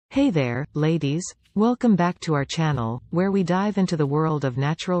Hey there, ladies. Welcome back to our channel, where we dive into the world of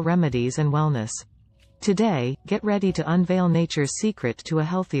natural remedies and wellness. Today, get ready to unveil nature's secret to a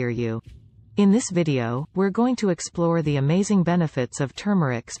healthier you. In this video, we're going to explore the amazing benefits of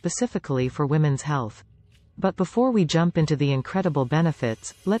turmeric specifically for women's health. But before we jump into the incredible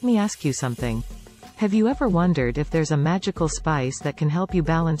benefits, let me ask you something. Have you ever wondered if there's a magical spice that can help you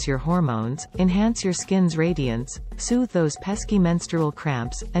balance your hormones, enhance your skin's radiance, soothe those pesky menstrual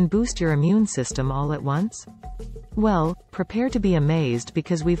cramps, and boost your immune system all at once? Well, prepare to be amazed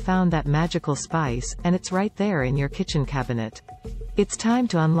because we've found that magical spice, and it's right there in your kitchen cabinet. It's time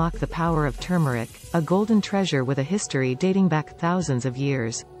to unlock the power of turmeric, a golden treasure with a history dating back thousands of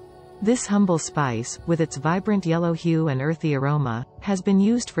years. This humble spice, with its vibrant yellow hue and earthy aroma, has been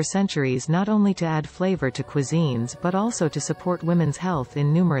used for centuries not only to add flavor to cuisines but also to support women's health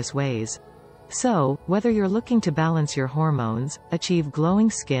in numerous ways. So, whether you're looking to balance your hormones, achieve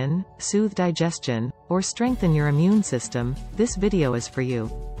glowing skin, soothe digestion, or strengthen your immune system, this video is for you.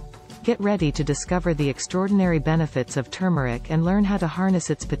 Get ready to discover the extraordinary benefits of turmeric and learn how to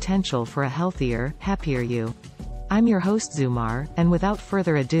harness its potential for a healthier, happier you. I'm your host ZUMAR'Z, and without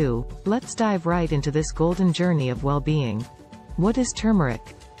further ado, let's dive right into this golden journey of well-being. What is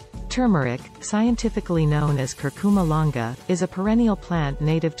turmeric? Turmeric, scientifically known as curcuma longa, is a perennial plant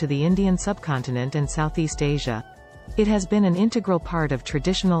native to the Indian subcontinent and Southeast Asia. It has been an integral part of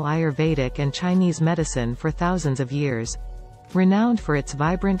traditional Ayurvedic and Chinese medicine for thousands of years. Renowned for its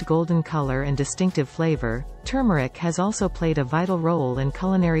vibrant golden color and distinctive flavor, turmeric has also played a vital role in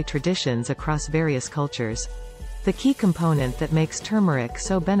culinary traditions across various cultures. The key component that makes turmeric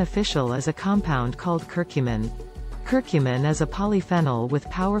so beneficial is a compound called curcumin. Curcumin is a polyphenol with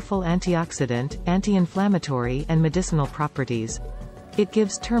powerful antioxidant, anti-inflammatory, and medicinal properties. It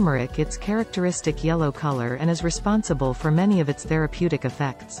gives turmeric its characteristic yellow color and is responsible for many of its therapeutic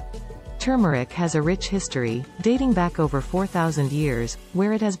effects. Turmeric has a rich history, dating back over 4,000 years,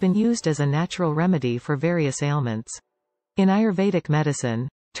 where it has been used as a natural remedy for various ailments. In Ayurvedic medicine,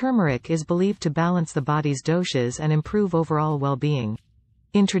 turmeric is believed to balance the body's doshas and improve overall well-being.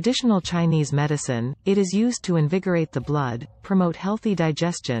 In traditional Chinese medicine, it is used to invigorate the blood, promote healthy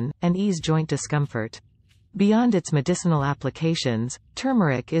digestion, and ease joint discomfort. Beyond its medicinal applications,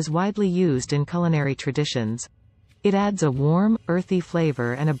 turmeric is widely used in culinary traditions. It adds a warm, earthy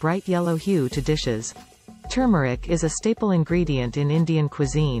flavor and a bright yellow hue to dishes. Turmeric is a staple ingredient in Indian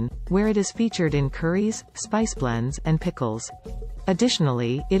cuisine, where it is featured in curries, spice blends, and pickles.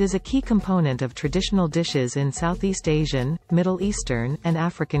 Additionally, it is a key component of traditional dishes in Southeast Asian, Middle Eastern, and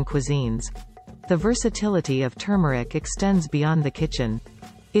African cuisines. The versatility of turmeric extends beyond the kitchen.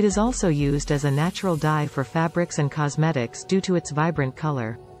 It is also used as a natural dye for fabrics and cosmetics due to its vibrant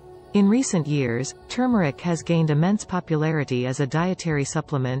color. In recent years, turmeric has gained immense popularity as a dietary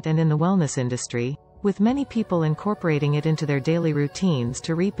supplement and in the wellness industry, with many people incorporating it into their daily routines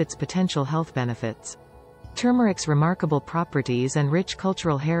to reap its potential health benefits. Turmeric's remarkable properties and rich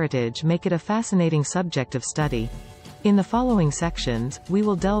cultural heritage make it a fascinating subject of study. In the following sections, we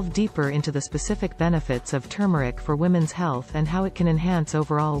will delve deeper into the specific benefits of turmeric for women's health and how it can enhance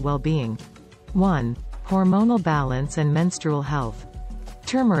overall well-being. 1. Hormonal balance and menstrual health.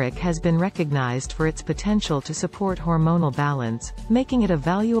 Turmeric has been recognized for its potential to support hormonal balance, making it a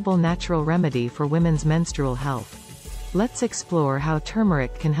valuable natural remedy for women's menstrual health. Let's explore how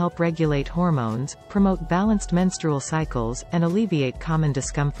turmeric can help regulate hormones, promote balanced menstrual cycles, and alleviate common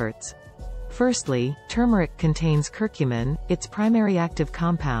discomforts. Firstly, turmeric contains curcumin, its primary active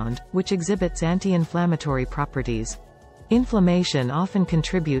compound, which exhibits anti-inflammatory properties. Inflammation often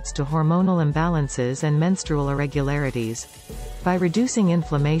contributes to hormonal imbalances and menstrual irregularities. By reducing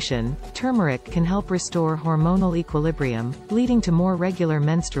inflammation, turmeric can help restore hormonal equilibrium, leading to more regular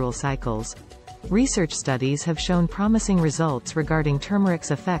menstrual cycles. Research studies have shown promising results regarding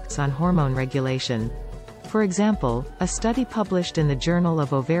turmeric's effects on hormone regulation. For example, a study published in the Journal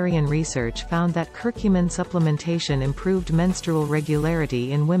of Ovarian Research found that curcumin supplementation improved menstrual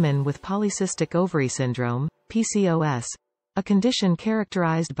regularity in women with polycystic ovary syndrome, PCOS, a condition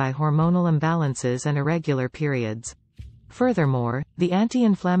characterized by hormonal imbalances and irregular periods. Furthermore, the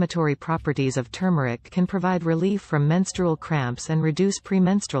anti-inflammatory properties of turmeric can provide relief from menstrual cramps and reduce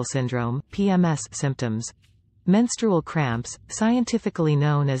premenstrual syndrome, PMS, symptoms. Menstrual cramps, scientifically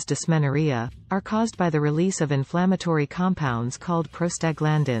known as dysmenorrhea, are caused by the release of inflammatory compounds called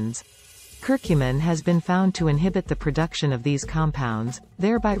prostaglandins. Curcumin has been found to inhibit the production of these compounds,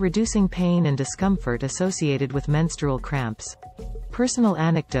 thereby reducing pain and discomfort associated with menstrual cramps. Personal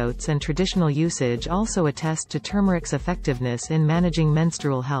anecdotes and traditional usage also attest to turmeric's effectiveness in managing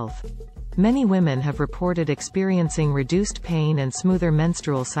menstrual health. Many women have reported experiencing reduced pain and smoother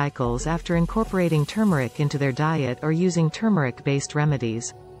menstrual cycles after incorporating turmeric into their diet or using turmeric-based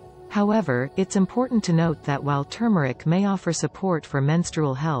remedies. However, it's important to note that while turmeric may offer support for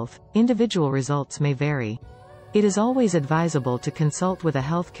menstrual health, individual results may vary. It is always advisable to consult with a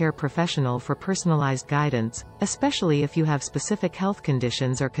healthcare professional for personalized guidance, especially if you have specific health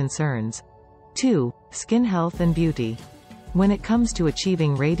conditions or concerns. 2. Skin health and beauty. When it comes to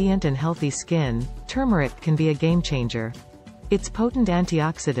achieving radiant and healthy skin, turmeric can be a game-changer. Its potent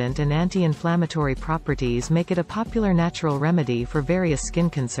antioxidant and anti-inflammatory properties make it a popular natural remedy for various skin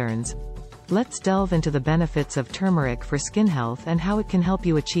concerns. Let's delve into the benefits of turmeric for skin health and how it can help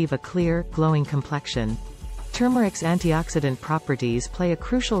you achieve a clear, glowing complexion. Turmeric's antioxidant properties play a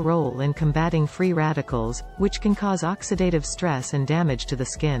crucial role in combating free radicals, which can cause oxidative stress and damage to the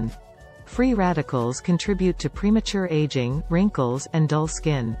skin. Free radicals contribute to premature aging, wrinkles, and dull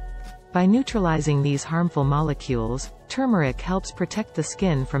skin. By neutralizing these harmful molecules, turmeric helps protect the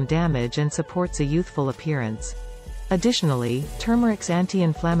skin from damage and supports a youthful appearance. Additionally, turmeric's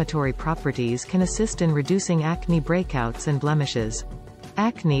anti-inflammatory properties can assist in reducing acne breakouts and blemishes.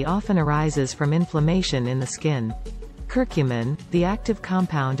 Acne often arises from inflammation in the skin. Curcumin, the active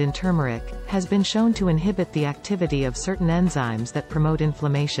compound in turmeric, has been shown to inhibit the activity of certain enzymes that promote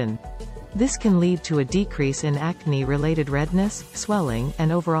inflammation. This can lead to a decrease in acne-related redness, swelling,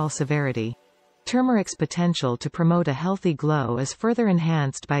 and overall severity. Turmeric's potential to promote a healthy glow is further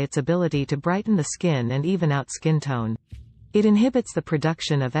enhanced by its ability to brighten the skin and even out skin tone. It inhibits the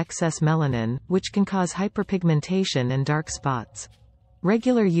production of excess melanin, which can cause hyperpigmentation and dark spots.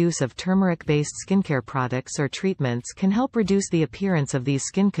 Regular use of turmeric-based skincare products or treatments can help reduce the appearance of these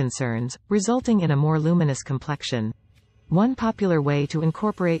skin concerns, resulting in a more luminous complexion. One popular way to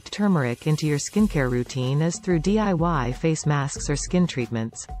incorporate turmeric into your skincare routine is through DIY face masks or skin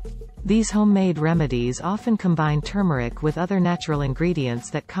treatments. These homemade remedies often combine turmeric with other natural ingredients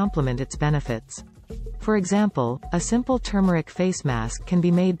that complement its benefits. For example, a simple turmeric face mask can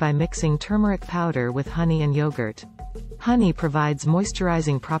be made by mixing turmeric powder with honey and yogurt. Honey provides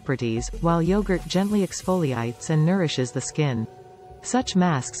moisturizing properties, while yogurt gently exfoliates and nourishes the skin. Such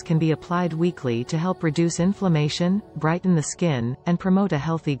masks can be applied weekly to help reduce inflammation, brighten the skin, and promote a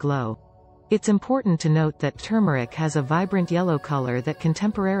healthy glow. It's important to note that turmeric has a vibrant yellow color that can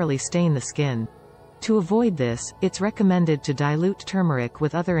temporarily stain the skin. To avoid this, it's recommended to dilute turmeric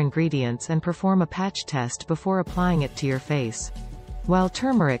with other ingredients and perform a patch test before applying it to your face. While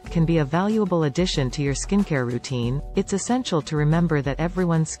turmeric can be a valuable addition to your skincare routine, it's essential to remember that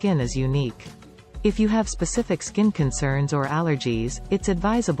everyone's skin is unique. If you have specific skin concerns or allergies, it's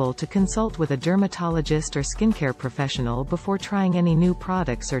advisable to consult with a dermatologist or skincare professional before trying any new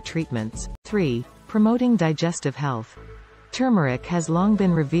products or treatments. 3. Promoting digestive health. Turmeric has long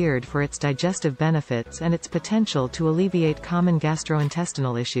been revered for its digestive benefits and its potential to alleviate common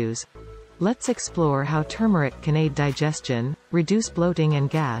gastrointestinal issues. Let's explore how turmeric can aid digestion, reduce bloating and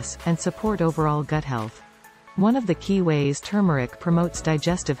gas, and support overall gut health. One of the key ways turmeric promotes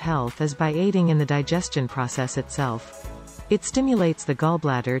digestive health is by aiding in the digestion process itself. It stimulates the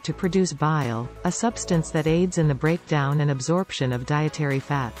gallbladder to produce bile, a substance that aids in the breakdown and absorption of dietary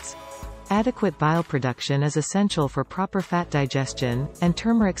fats. Adequate bile production is essential for proper fat digestion, and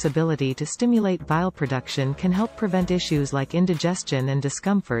turmeric's ability to stimulate bile production can help prevent issues like indigestion and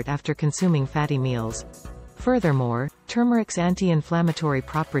discomfort after consuming fatty meals. Furthermore, turmeric's anti-inflammatory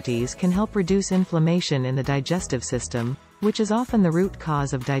properties can help reduce inflammation in the digestive system, which is often the root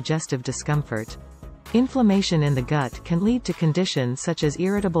cause of digestive discomfort. Inflammation in the gut can lead to conditions such as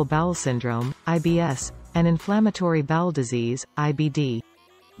irritable bowel syndrome, IBS, and inflammatory bowel disease, IBD.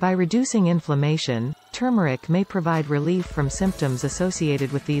 By reducing inflammation, turmeric may provide relief from symptoms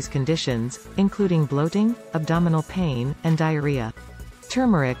associated with these conditions, including bloating, abdominal pain, and diarrhea.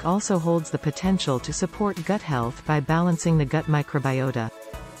 Turmeric also holds the potential to support gut health by balancing the gut microbiota.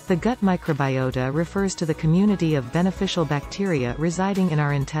 The gut microbiota refers to the community of beneficial bacteria residing in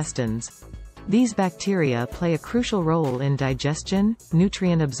our intestines. These bacteria play a crucial role in digestion,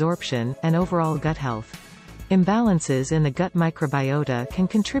 nutrient absorption, and overall gut health. Imbalances in the gut microbiota can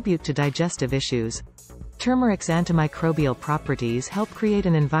contribute to digestive issues. Turmeric's antimicrobial properties help create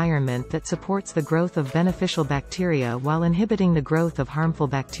an environment that supports the growth of beneficial bacteria while inhibiting the growth of harmful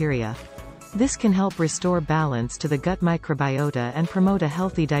bacteria. This can help restore balance to the gut microbiota and promote a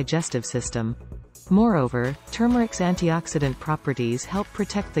healthy digestive system. Moreover, turmeric's antioxidant properties help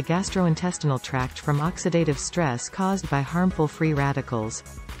protect the gastrointestinal tract from oxidative stress caused by harmful free radicals.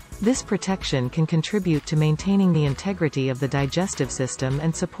 This protection can contribute to maintaining the integrity of the digestive system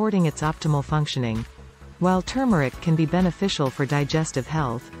and supporting its optimal functioning. While turmeric can be beneficial for digestive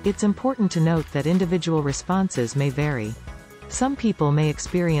health, it's important to note that individual responses may vary. Some people may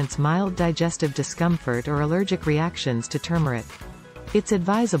experience mild digestive discomfort or allergic reactions to turmeric. It's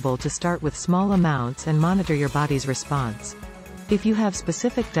advisable to start with small amounts and monitor your body's response. If you have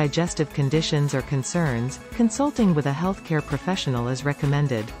specific digestive conditions or concerns, consulting with a healthcare professional is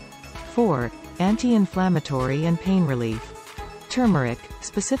recommended. 4. Anti-inflammatory and pain relief. Turmeric,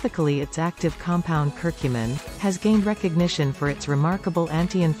 specifically its active compound curcumin, has gained recognition for its remarkable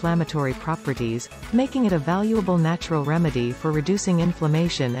anti-inflammatory properties, making it a valuable natural remedy for reducing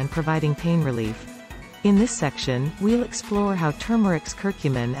inflammation and providing pain relief. In this section, we'll explore how turmeric's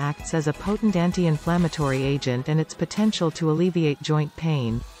curcumin acts as a potent anti-inflammatory agent and its potential to alleviate joint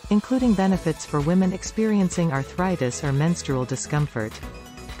pain, including benefits for women experiencing arthritis or menstrual discomfort.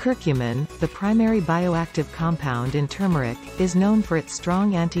 Curcumin, the primary bioactive compound in turmeric, is known for its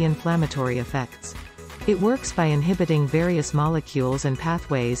strong anti-inflammatory effects. It works by inhibiting various molecules and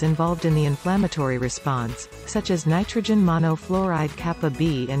pathways involved in the inflammatory response, such as nitrogen monofluoride kappa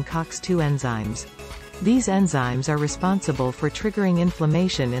B and COX-2 enzymes. These enzymes are responsible for triggering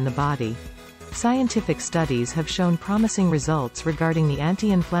inflammation in the body. Scientific studies have shown promising results regarding the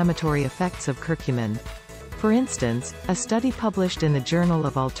anti-inflammatory effects of curcumin. For instance, a study published in the Journal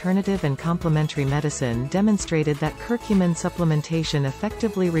of Alternative and Complementary Medicine demonstrated that curcumin supplementation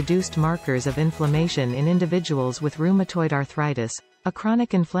effectively reduced markers of inflammation in individuals with rheumatoid arthritis, a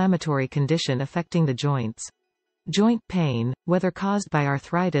chronic inflammatory condition affecting the joints. Joint pain, whether caused by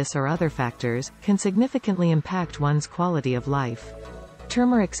arthritis or other factors, can significantly impact one's quality of life.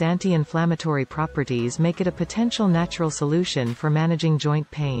 Turmeric's anti-inflammatory properties make it a potential natural solution for managing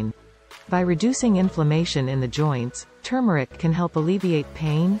joint pain. By reducing inflammation in the joints, turmeric can help alleviate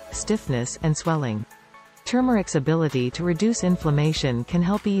pain, stiffness, and swelling. Turmeric's ability to reduce inflammation can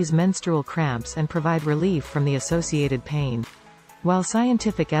help ease menstrual cramps and provide relief from the associated pain. While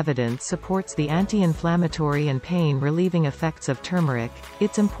scientific evidence supports the anti-inflammatory and pain-relieving effects of turmeric,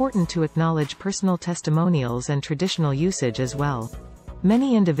 it's important to acknowledge personal testimonials and traditional usage as well.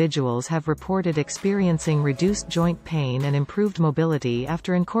 Many individuals have reported experiencing reduced joint pain and improved mobility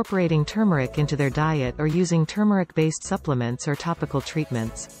after incorporating turmeric into their diet or using turmeric-based supplements or topical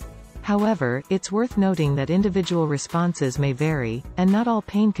treatments. However, it's worth noting that individual responses may vary, and not all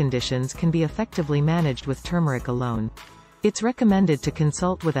pain conditions can be effectively managed with turmeric alone. It's recommended to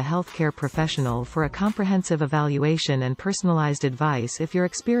consult with a healthcare professional for a comprehensive evaluation and personalized advice if you're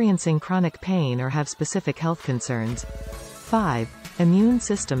experiencing chronic pain or have specific health concerns. 5. Immune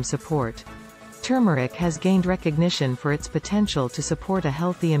system support. Turmeric has gained recognition for its potential to support a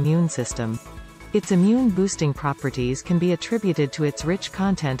healthy immune system. Its immune-boosting properties can be attributed to its rich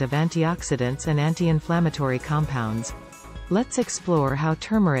content of antioxidants and anti-inflammatory compounds. Let's explore how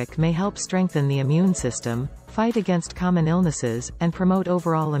turmeric may help strengthen the immune system, fight against common illnesses, and promote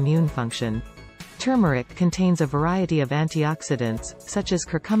overall immune function. Turmeric contains a variety of antioxidants, such as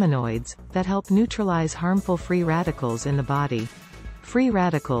curcuminoids, that help neutralize harmful free radicals in the body. Free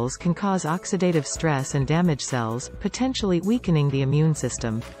radicals can cause oxidative stress and damage cells, potentially weakening the immune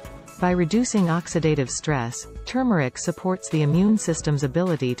system. By reducing oxidative stress, turmeric supports the immune system's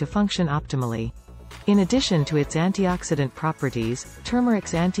ability to function optimally. In addition to its antioxidant properties,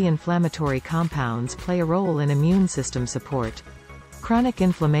 turmeric's anti-inflammatory compounds play a role in immune system support. Chronic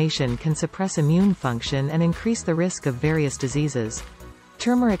inflammation can suppress immune function and increase the risk of various diseases.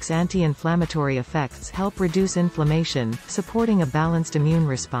 Turmeric's anti-inflammatory effects help reduce inflammation, supporting a balanced immune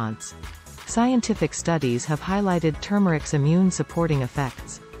response. Scientific studies have highlighted turmeric's immune-supporting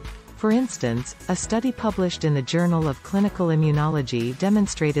effects. For instance, a study published in the Journal of Clinical Immunology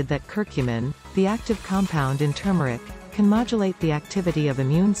demonstrated that curcumin, the active compound in turmeric, can modulate the activity of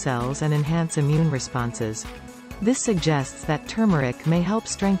immune cells and enhance immune responses. This suggests that turmeric may help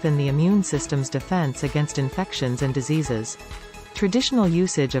strengthen the immune system's defense against infections and diseases. Traditional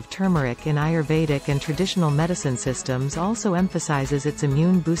usage of turmeric in Ayurvedic and traditional medicine systems also emphasizes its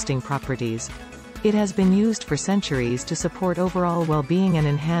immune-boosting properties. It has been used for centuries to support overall well-being and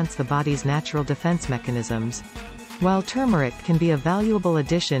enhance the body's natural defense mechanisms. While turmeric can be a valuable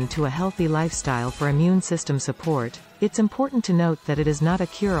addition to a healthy lifestyle for immune system support, it's important to note that it is not a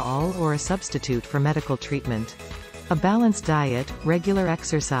cure-all or a substitute for medical treatment. A balanced diet, regular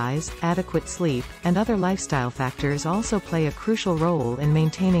exercise, adequate sleep, and other lifestyle factors also play a crucial role in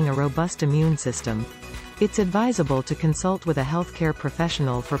maintaining a robust immune system. It's advisable to consult with a healthcare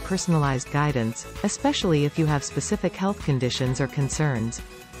professional for personalized guidance, especially if you have specific health conditions or concerns.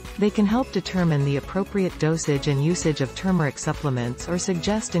 They can help determine the appropriate dosage and usage of turmeric supplements or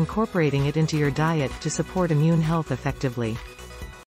suggest incorporating it into your diet to support immune health effectively.